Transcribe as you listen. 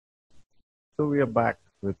So we are back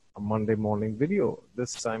with a Monday morning video.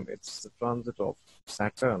 This time it's the transit of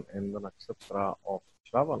Saturn in the Nakshatra of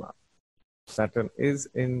Shravana. Saturn is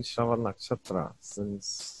in Shravana Nakshatra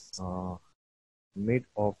since mid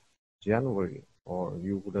of January, or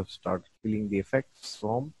you would have started feeling the effects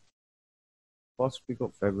from first week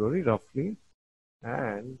of February roughly,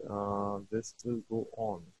 and this will go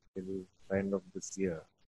on till the end of this year,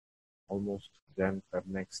 almost Jan-Feb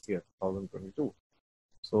next year, 2022.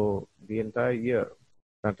 So the entire year,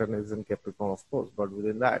 Saturn is in Capricorn, of course, but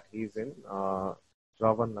within that, he's in Shravana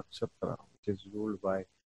Nakshatra, which is ruled by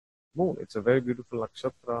Moon. It's a very beautiful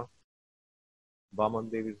nakshatra.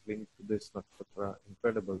 Vamandev is linked to this nakshatra,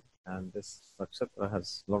 incredible. And this nakshatra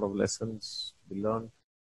has a lot of lessons to be learned.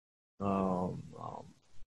 Um, um,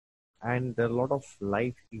 and there are a lot of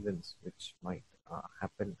life events which might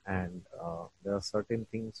happen, and there are certain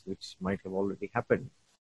things which might have already happened.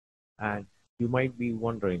 And you might be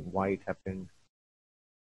wondering why it happened.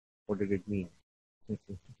 What did it mean?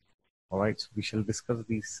 All right, so we shall discuss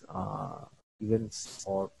these events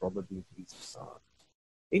or probabilities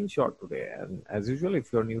in short today. And as usual,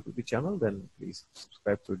 if you're new to the channel, then please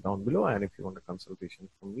subscribe to it down below. And if you want a consultation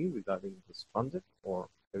from me regarding this transit or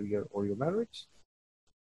career or your marriage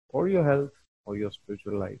or your health or your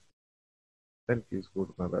spiritual life, then please go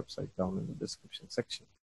to my website down in the description section.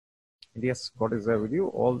 And yes, God is there with you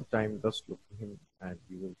all the time. Just look for Him and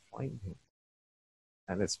you will find Him.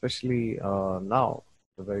 And especially now,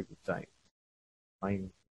 it's a very good time. Find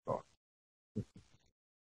God.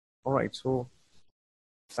 All right, so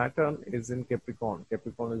Saturn is in Capricorn.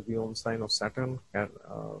 Capricorn is the own sign of Saturn.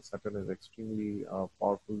 Saturn is extremely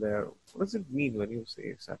powerful there. What does it mean when you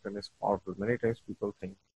say Saturn is powerful? Many times people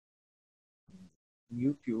think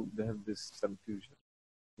YouTube, they have this confusion,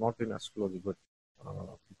 not in astrology, but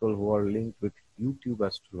people who are linked with YouTube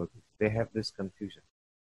astrology, they have this confusion.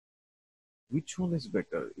 Which one is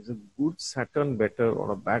better? Is a good Saturn better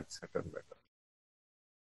or a bad Saturn better?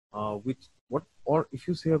 Or if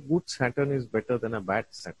you say a good Saturn is better than a bad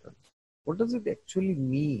Saturn, what does it actually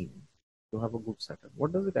mean to have a good Saturn?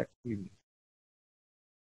 What does it actually mean?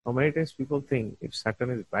 Now, many times people think if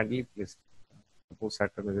Saturn is badly placed, suppose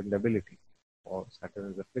Saturn is in debility, or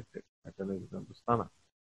Saturn is afflicted, Saturn is in Dustana,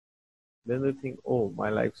 then they think, oh, my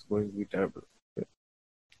life's going to be terrible, okay?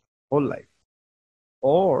 Whole life.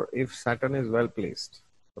 Or if Saturn is well placed,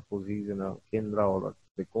 suppose he's in a Kendra or a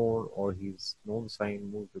Trikon, or he's known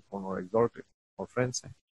sign, moon Trikon, or exalted, or friend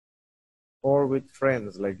sign, or with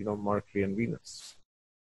friends like Mercury and Venus,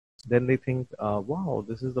 then they think, wow,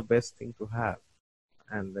 this is the best thing to have,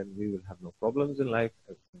 and then we will have no problems in life,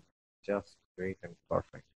 everything just great and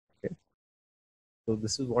perfect. Okay, so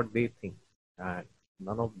this is what they think, and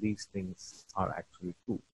none of these things are actually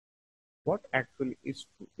true. What actually is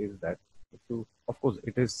true is that of course,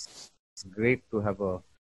 it is great to have a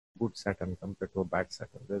good Saturn compared to a bad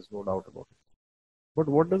Saturn. There's no doubt about it. But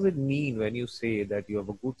what does it mean when you say that you have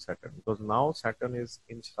a good Saturn? Because now Saturn is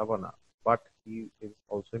in Shravana, but he is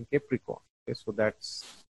also in Capricorn. Okay, so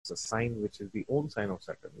that's a sign which is the own sign of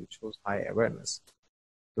Saturn, which shows high awareness.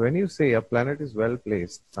 So when you say a planet is well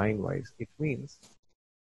placed sign-wise, it means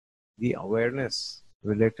the awareness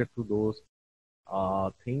related to those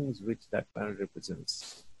things which that planet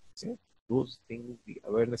represents. Okay? Those things, the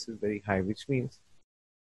awareness is very high, which means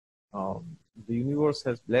the universe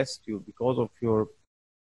has blessed you because of your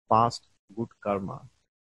past good karma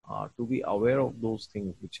to be aware of those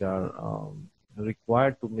things which are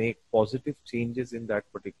required to make positive changes in that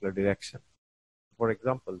particular direction. For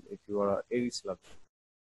example, if you are an Aries Lagna,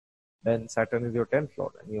 then Saturn is your 10th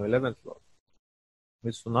lord and your 11th lord.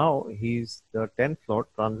 So now he's the 10th lord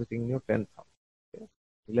transiting your 10th house. Okay?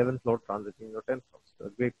 11th lord transiting your 10th house. So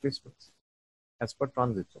great placements as per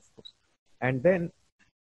transits, of course. And then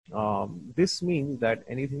this means that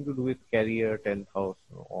anything to do with career, 10th house,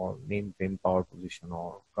 or name, fame, power, position,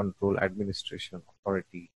 or control, administration,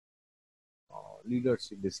 authority,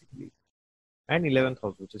 leadership, basically, and 11th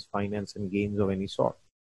house, which is finance and gains of any sort.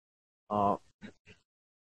 Uh,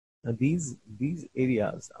 these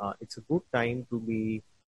areas, it's a good time to be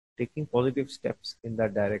taking positive steps in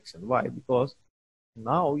that direction. Why? Because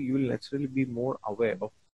now you will naturally be more aware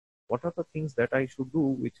of what are the things that I should do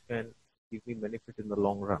which can give me benefit in the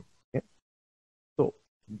long run. Okay? So,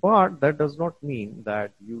 but that does not mean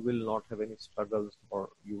that you will not have any struggles, or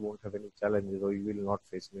you won't have any challenges, or you will not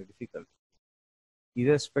face any difficulty.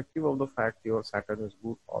 Irrespective of the fact your Saturn is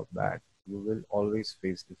good or bad, you will always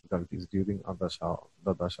face difficulties during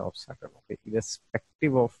the dasha of Saturn. Okay,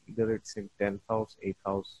 irrespective of either it's in 10th house, 8th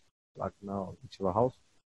house, Lagna, whichever house,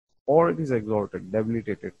 or it is exalted,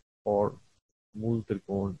 debilitated, or Mool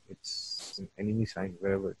Trikon, it's an enemy sign,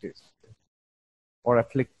 wherever it is. or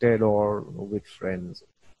afflicted or with friends.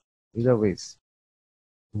 Either ways.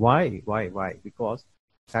 Why? Why? Because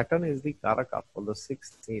Saturn is the Karaka for the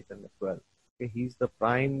 6th, 8th, and the 12th. Okay, he's the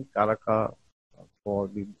prime Karaka for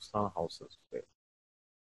the Dusana houses. Okay?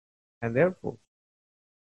 And therefore,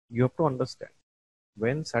 you have to understand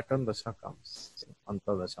when Saturn Dasha comes,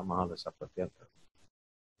 Antardasha, Mahadasha, Pratyanta,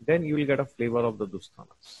 then you will get a flavor of the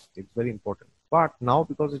Dusthanas. It's very important. But now,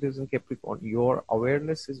 because it is in Capricorn, your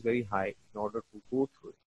awareness is very high in order to go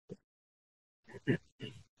through it.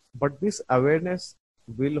 But this awareness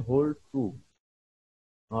will hold true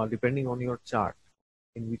depending on your chart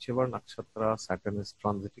in whichever nakshatra Saturn is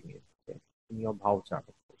transiting in, okay? In your Bhav chart,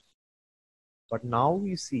 of course. But now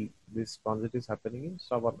we see this transit is happening in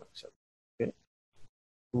Shravana Nakshatra. Okay?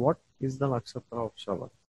 What is the nakshatra of Shravana?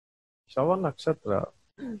 Shravana Nakshatra,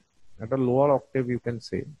 at a lower octave, you can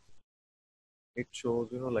say, it shows,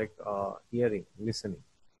 like hearing, listening.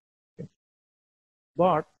 Okay?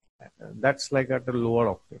 But that's like at a lower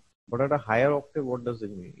octave. But at a higher octave, what does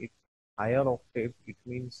it mean? Higher octave, it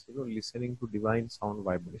means, listening to divine sound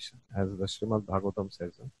vibration. As the Srimad Bhagavatam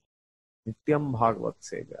says, Nityam Bhagavat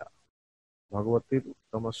Sevya. Bhagavatir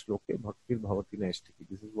Uttama Shloke Bhaktir Bhavati Naishtiki.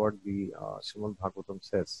 This is what the Srimad Bhagavatam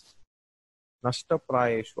says. Nashta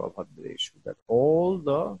Prayeshu Abhadreshu. That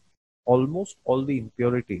almost all the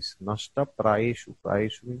impurities, Nashta Prayeshu.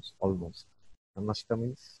 Prayeshu means almost. And Nashta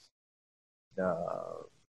means the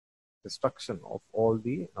destruction of all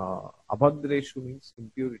the Abhadreshu means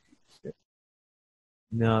impurities. Okay?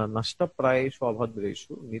 Nashta Prayeshu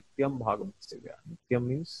Abhadreshu Nityam Bhagavat Sevya. Nityam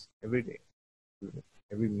means every day.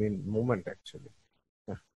 Every moment actually.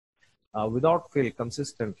 Without fail,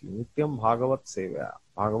 consistently. Nityam Bhagavat Sevya.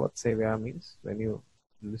 Bhagavat Sevya means when you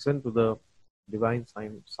listen to the divine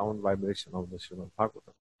sound vibration of the Srimad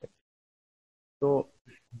Bhagavatam. Okay? So,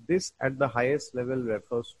 this at the highest level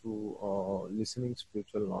refers to listening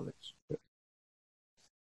spiritual knowledge. Okay?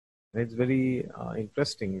 And it's very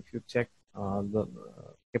interesting if you check the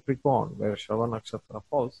Capricorn, where Shravana Nakshatra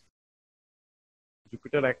falls.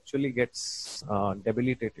 Jupiter actually gets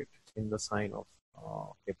debilitated in the sign of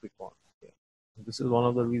Capricorn. Okay? This is one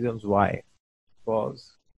of the reasons why,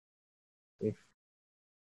 because if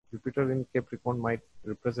Jupiter in Capricorn might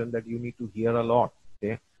represent that you need to hear a lot,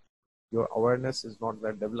 okay? Your awareness is not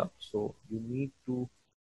that developed, so you need to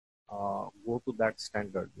go to that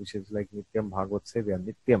standard, which is like Nityam Bhagavat Sevya.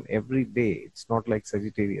 Nityam, every day. It's not like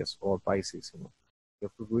Sagittarius or Pisces, You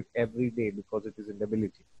have to do it every day because it is in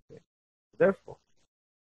debility. Okay? Therefore,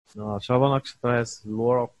 Shravana Nakshatra has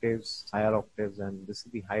lower octaves, higher octaves, and this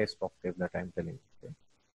is the highest octave that I'm telling you. Okay?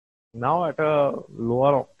 Now, at a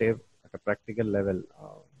lower octave, at a practical level,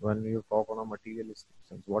 when you talk on a materialistic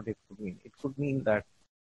sense, what it could mean? It could mean that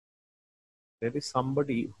there is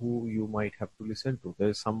somebody who you might have to listen to. There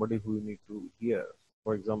is somebody who you need to hear.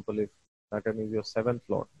 For example, if Saturn is your 7th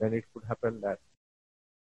lord, then it could happen that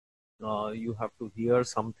you have to hear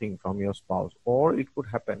something from your spouse, or it could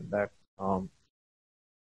happen that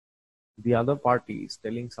the other party is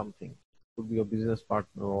telling something. Could be your business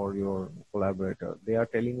partner or your collaborator. They are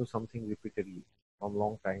telling you something repeatedly from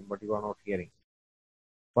long time, but you are not hearing.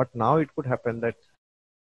 But now it could happen that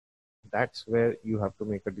that's where you have to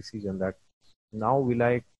make a decision that now will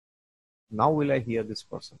I hear this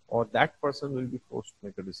person, or that person will be forced to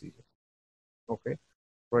make a decision. Okay.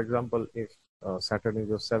 For example, if Saturn is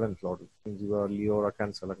your 7th lord, it means you are Leo or a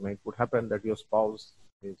Cancer, like it would happen that your spouse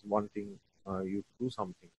is wanting you to do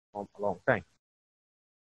something from a long time.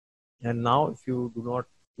 And now, if you do not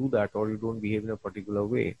do that or you don't behave in a particular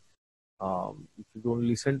way, if you don't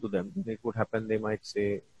listen to them, then it would happen they might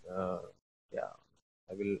say, "Yeah,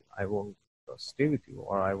 I won't stay with you,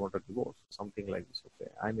 or I want a divorce," something like this.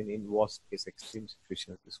 Okay, I mean, in worst case, extreme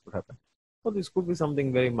situations, this could happen. So this could be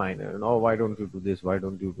something very minor. Why don't you do this? Why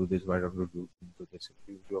don't you do this? Why don't you do this?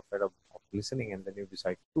 If you're fed up of listening, and then you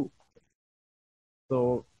decide to do.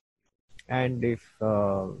 So, and if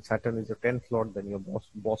Saturn is your 10th lord, then your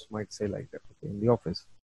boss might say like that, okay, in the office.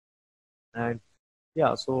 And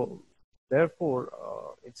yeah, so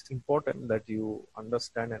therefore, it's important that you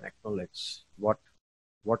understand and acknowledge what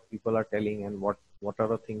people are telling and what are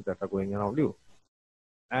the things that are going around you.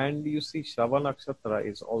 And you see, Shravana Nakshatra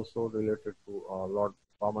is also related to Lord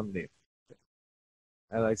Vamandev.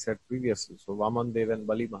 As I said previously, so Vamandev and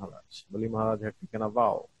Bali Maharaj. Bali Maharaj had taken a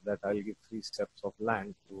vow that I'll give 3 steps of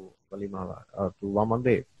land to Bali Maharaj, to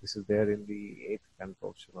Vamandev. This is there in the 8th canto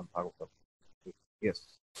of Srimad Bhagavatam.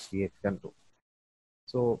 Yes, the 8th canto.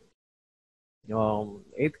 So,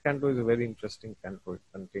 8th canto is a very interesting canto. It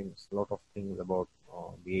contains a lot of things about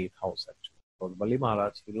the 8th house actually. For Bali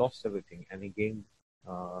Maharaj, he lost everything and he gained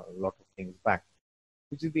a lot of things back.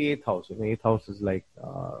 which is the eighth house. Eighth house is like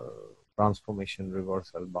transformation,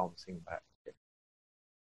 reversal, bouncing back. Okay.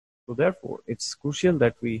 So therefore, it's crucial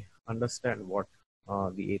that we understand what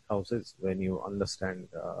the eighth house is. When you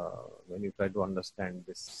try to understand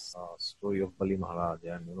this story of Bali Maharaj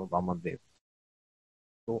and Vamadev.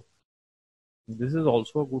 So this is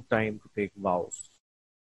also a good time to take vows.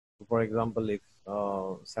 So for example, if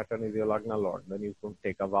Saturn is your Lagna Lord, then you can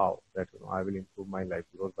take a vow that I will improve my life,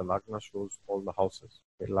 because the Lagna shows all the houses.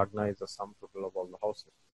 Okay? Lagna is the sum total of all the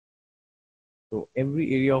houses. So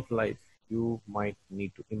every area of life you might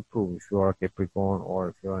need to improve if you are a Capricorn or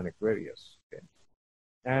if you are an Aquarius. Okay?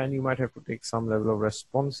 And you might have to take some level of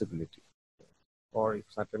responsibility. Or if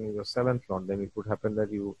Saturn is your seventh lord, then it could happen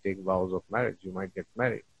that you take vows of marriage. You might get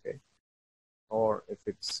married. Okay? Or if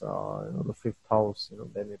it's the fifth house,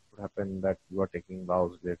 then it could happen that you are taking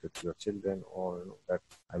vows related to your children, or that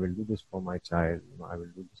I will do this for my child, I will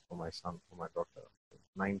do this for my son, for my daughter.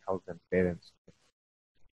 Ninth house and parents.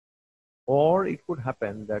 Or it could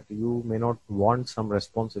happen that you may not want some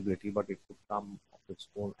responsibility, but it could come of its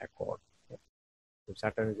own accord. If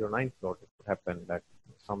Saturn is your ninth lord, it could happen that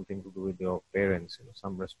something to do with your parents,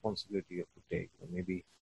 some responsibility you have to take. Maybe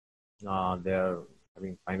they're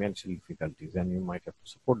having financial difficulties and you might have to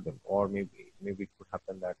support them. Or maybe it could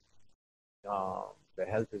happen that their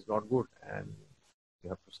health is not good and you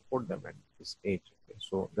have to support them at this age. Okay?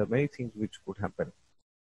 So there are many things which could happen.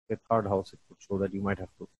 The third house, it could show that you might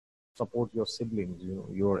have to support your siblings,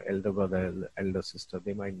 your elder brother, elder sister.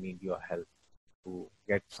 They might need your help to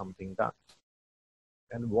get something done.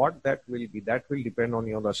 And what that will be, that will depend on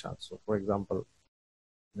your dasha. So for example,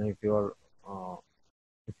 if you're uh,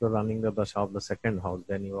 if you're running the dasha of the second house,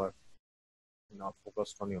 then you are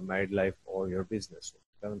focused on your married life or your business. So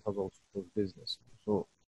seventh house also shows business. So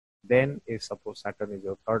then if suppose Saturn is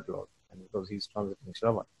your third lord, and because he's transiting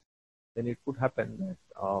Shravana, then it could happen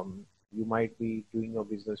that you might be doing your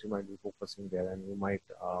business, you might be focusing there, and you might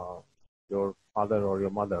your father or your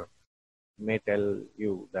mother may tell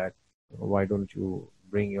you that why don't you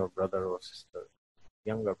bring your brother or sister,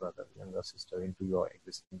 younger brother, younger sister into your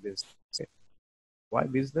existing business. Okay. Why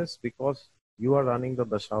business? Because you are running the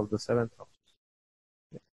dasha of the seventh house.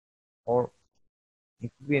 Okay. Or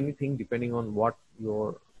it could be anything depending on what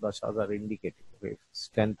your dashas are indicating. Okay. If it's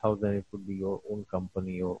 10,000, it could be your own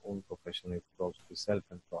company, your own profession. It could also be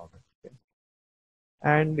self-employment. Okay.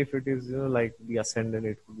 And if it is like the ascendant,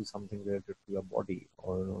 it could be something related to your body,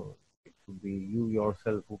 or it could be you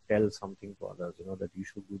yourself who tell something to others. That you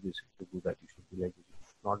should do this, you should do that, you should be like this, you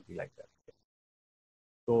should not be like that. Okay.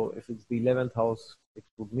 So if it's the 11th house, it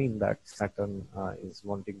could mean that Saturn is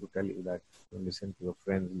wanting to tell you that listen to your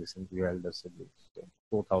friends, listen to your elder siblings, okay?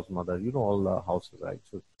 Fourth house mother, all the houses, right?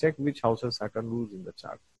 So check which houses Saturn rules in the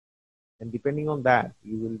chart, and depending on that,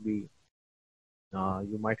 you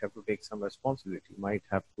might have to take some responsibility, you might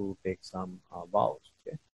have to take some vows,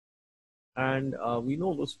 okay? And we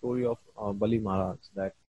know the story of Bali Maharaj,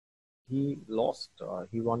 that he lost,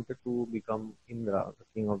 he wanted to become Indra, the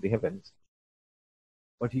king of the heavens,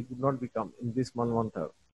 but he could not become in this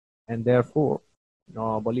Manvantar. And therefore,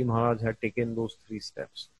 Bali Maharaj had taken those three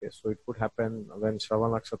steps. Okay, so it could happen when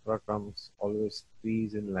Shravana Nakshatra comes, always three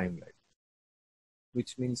is in limelight,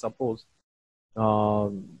 which means suppose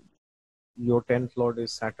um, your 10th lord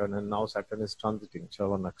is Saturn, and now Saturn is transiting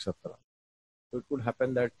Shravana Nakshatra. So it could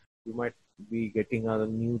happen that you might be getting a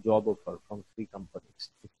new job offer from three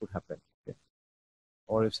companies. It could happen. Okay?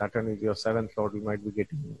 Or if Saturn is your seventh lord, you might be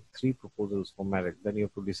getting three proposals for marriage. Then you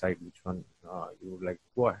have to decide which one you would like to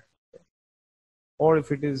go ahead. Okay? Or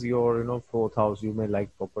if it is your fourth house, you may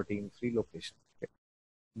like property in three locations. Okay?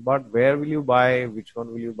 But where will you buy? Which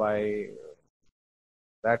one will you buy?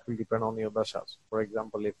 That will depend on your dashas. For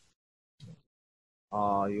example, if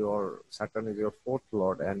your Saturn is your fourth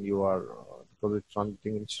lord and you are because it's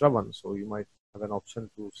transiting in Shravan, so you might have an option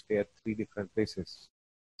to stay at three different places.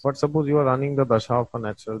 But suppose you are running the dasha of a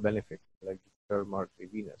natural benefit like Jupiter, Mercury,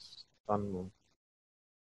 Venus, Sun, Moon,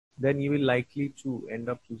 then you will likely to end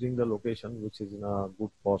up choosing the location which is in a good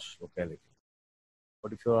posh locality.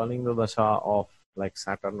 But if you're running the dasha of like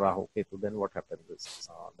Saturn, Rahu, Ketu, then what happens is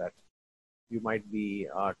that you might be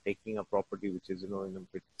taking a property which is in a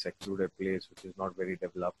bit secluded place which is not very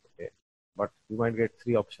developed. Okay, but you might get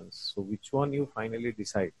three options. So which one you finally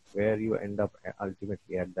decide, where you end up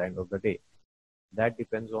ultimately at the end of the day, that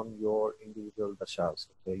depends on your individual dashas,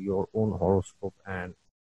 okay, your own horoscope, and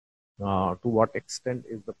to what extent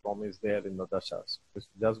is the promise there in the dashas.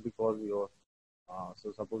 Just because you're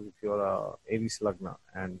so suppose if you're a Aries Lagna,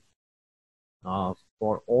 and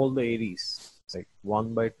for all the Aries, like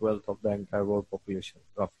 1 by 12th of the entire world population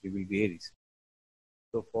roughly will be Aries.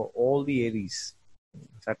 So for all the Aries,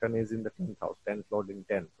 Saturn is in the 10th house, 10th lord in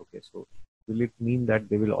 10th. Okay, so will it mean that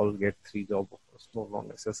they will all get three job offers? No, not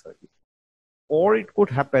necessarily. Or it could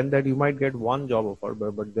happen that you might get one job offer,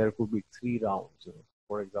 but there could be three rounds.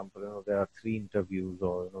 For example, there are three interviews,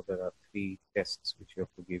 or there are three tests which you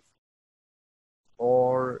have to give.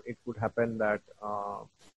 Or it could happen that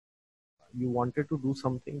you wanted to do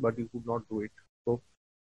something but you could not do it, so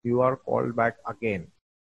you are called back again.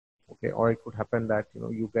 Okay, or it could happen that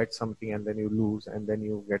you get something and then you lose and then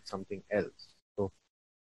you get something else. So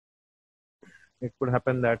it could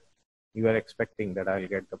happen that you are expecting that I'll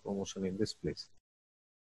get the promotion in this place,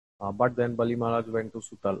 but then Bali Maharaj went to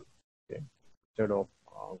Sutal, okay, instead of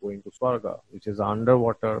going to Swarga, which is an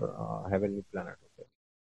underwater heavenly planet. Okay,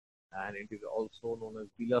 and it is also known as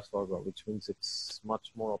Bila Swarga, which means it's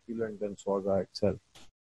much more opulent than Swarga itself.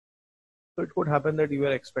 So it could happen that you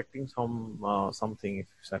are expecting something if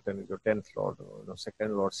Saturn is your 10th lord, or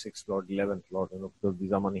second lord, sixth lord, 11th lord, because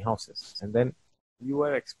these are money houses. And then you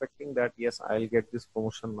are expecting that yes, I'll get this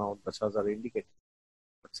promotion now. Dashas are indicating.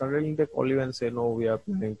 But suddenly they call you and say, no, we are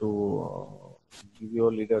planning to give you a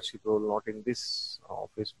leadership role not in this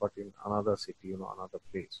office but in another city, another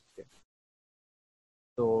place. Okay.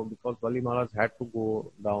 So because Bali Maharaj had to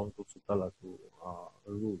go down to Sutala to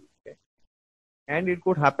rule. Okay. And it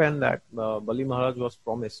could happen that Bali Maharaj was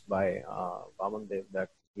promised by Vaman Dev that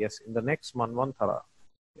yes, in the next Manvantara,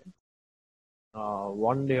 okay,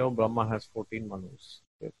 one day of Brahma has 14 Manus.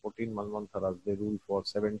 Okay, 14 Manvantaras, they rule for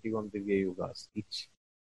 71 Divya Yugas each.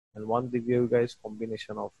 And one Divya Yuga is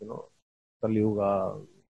combination of, Kali Yuga,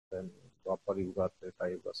 then Dwapar Yuga,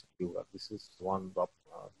 Treta Yuga, Satya Yuga. This is one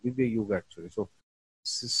Divya Yuga actually. So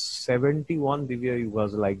 71 Divya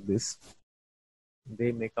Yugas like this,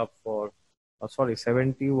 they make up for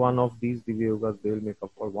 71 of these Divya Yugas, they will make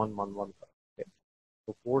up for one Manvantara. Okay.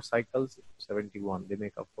 So 4 cycles, 71, they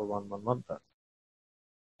make up for one Manvantara.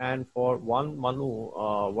 And for one Manu,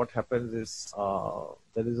 what happens is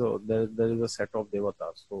there is a set of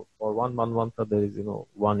devatas. So for one Manvantara, there is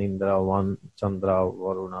one Indra, one Chandra,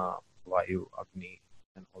 Varuna, Vayu, Agni,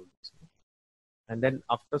 and all this. And then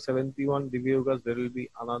after 71 Divya Yugas, there will be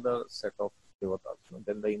another set of devatas.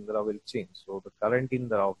 Then the Indra will change. So the current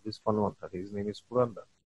Indra of this Manvantara, his name is Purandar.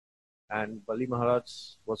 And Bali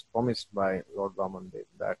Maharaj was promised by Lord Vamandev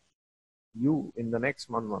that you in the next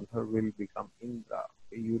Manvantara will become Indra.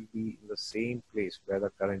 You will be in the same place where the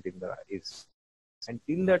current Indra is. And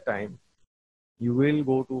till that time, you will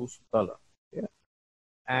go to Sutala. Yeah.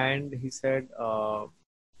 And he said,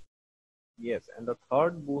 yes. And the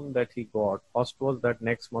third boon that he got, first was that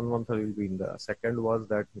next Manvantara will be Indra. Second was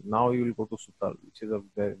that now you will go to Sutal, which is a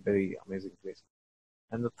very, very amazing place.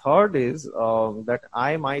 And the third is that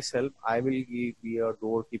I myself, I will be a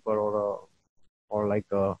doorkeeper or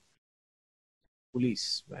like a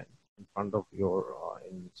policeman in front of your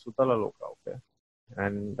in Sutala Loka, okay?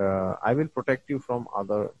 And I will protect you from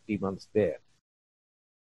other demons there.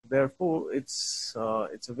 Therefore, it's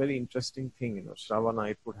a very interesting thing, Shravana.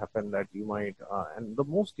 It could happen that you might, and the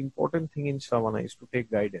most important thing in Shravana is to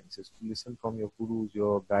take guidance, is to listen from your gurus,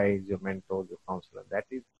 your guides, your mentors, your counselor. That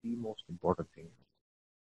is the most important thing.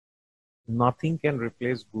 Nothing can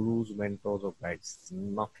replace gurus, mentors, or guides.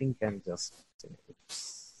 Nothing can just.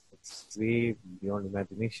 It's way beyond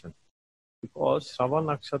imagination. Because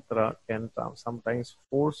Shravana Nakshatra can sometimes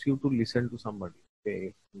force you to listen to somebody.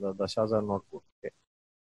 Okay, if the dashas are not good. Okay.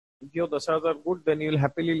 If your dashas are good, then you will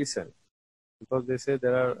happily listen. Because they say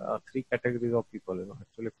there are 3 categories of people,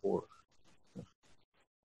 actually 4.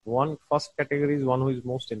 One first category is one who is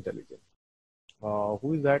most intelligent.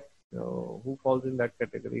 Who is that? Who falls in that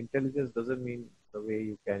category? Intelligence doesn't mean the way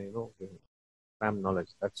you can, cram knowledge.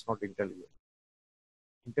 That's not intelligence.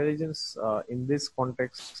 Intelligence in this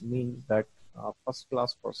context means that a first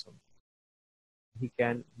class person, he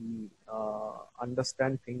can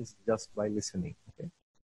understand things just by listening. Okay,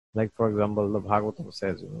 like for example, the Bhagavatam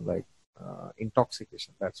says, like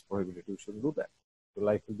intoxication, that's prohibited. You shouldn't do that. Your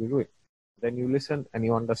life will be ruined. Then you listen and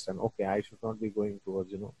you understand. Okay, I should not be going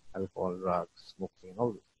towards alcohol, drugs, smoking, and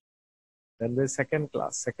all this. Then there's second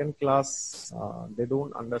class. Second class, they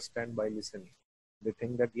don't understand by listening. They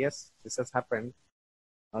think that yes, this has happened.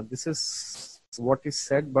 This is what is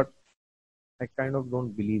said, but I kind of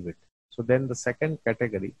don't believe it. So then the second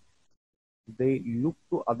category, they look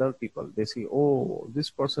to other people. They see, oh, this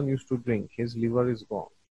person used to drink, his liver is gone.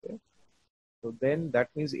 Okay? So then that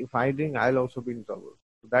means if I drink, I'll also be in trouble.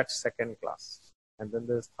 So that's second class. And then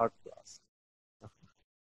there's third class.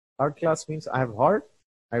 Third class means I have heard,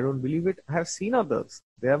 I don't believe it. I have seen others.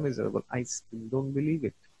 They are miserable. I still don't believe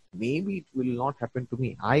it. Maybe it will not happen to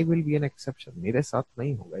me. I will be an exception. मेरे साथ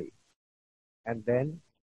नहीं होगा ये. And then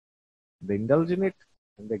They indulge in it,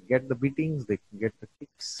 and they get the beatings, they get the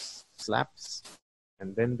kicks, slaps,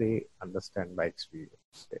 and then they understand by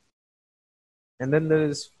experience. Okay? And then there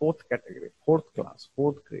is fourth category, fourth class,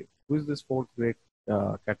 fourth grade. Who is this fourth grade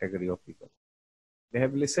category of people? They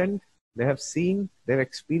have listened, they have seen, they have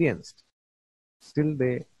experienced. Still,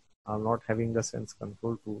 they are not having the sense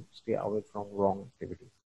control to stay away from wrong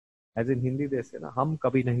activities. As in Hindi, they say, "Na, hum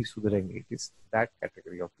kabhi nahi sudharenge." It is that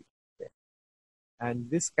category of people. Okay? And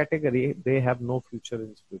this category, they have no future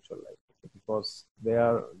in spiritual life, okay? Because they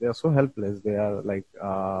are so helpless. They are like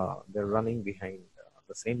they're running behind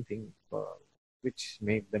the same thing, which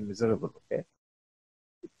made them miserable. Okay,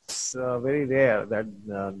 it's very rare that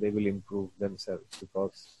they will improve themselves,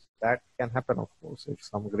 because that can happen, of course, if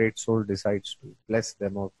some great soul decides to bless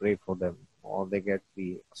them or pray for them, or they get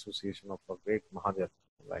the association of a great Mahajan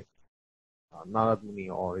like Narad Muni,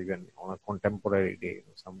 or even on a contemporary day,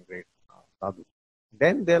 some great sadhu.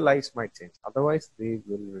 Then their lives might change. Otherwise, they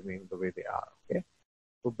will remain the way they are. Okay.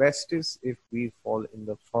 So best is if we fall in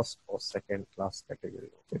the first or second class category,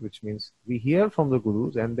 okay? Which means we hear from the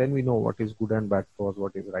gurus and then we know what is good and bad for us,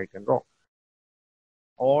 what is right and wrong.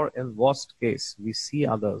 Or in worst case, we see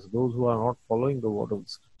others, those who are not following the word of the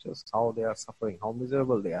scriptures, how they are suffering, how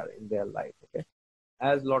miserable they are in their life. Okay.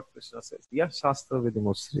 As Lord Krishna says, Yah Shastra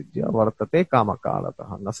Vidimusrijya Vartate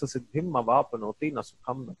Kamakalataha Nasa Siddhim Avapanoti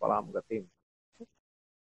Nasukham Param Gatim.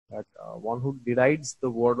 That one who derides the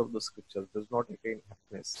word of the scriptures does not attain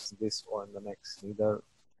happiness this or in the next, neither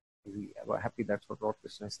is he ever happy. That's what Lord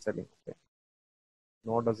Krishna is telling. Okay?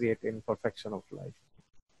 Nor does he attain perfection of life.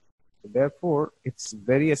 So therefore, it's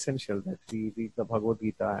very essential that we read the Bhagavad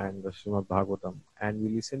Gita and the Srimad Bhagavatam and we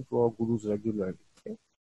listen to our gurus regularly. Okay?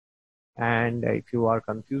 And if you are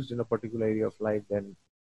confused in a particular area of life, then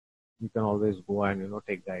you can always go and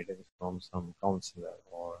take guidance from some counselor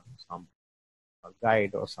or some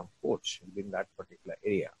guide or some coach within that particular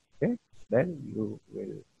area. Okay, then you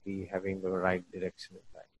will be having the right direction in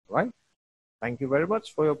life. Right? Thank you very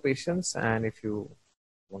much for your patience. And if you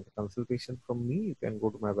want a consultation from me, you can go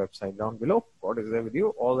to my website down below. God is there with you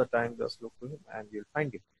all the time. Just look for him and you'll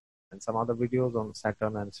find him. And some other videos on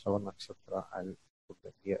Saturn and Shravana Nakshatra, I'll put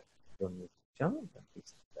them here on your channel.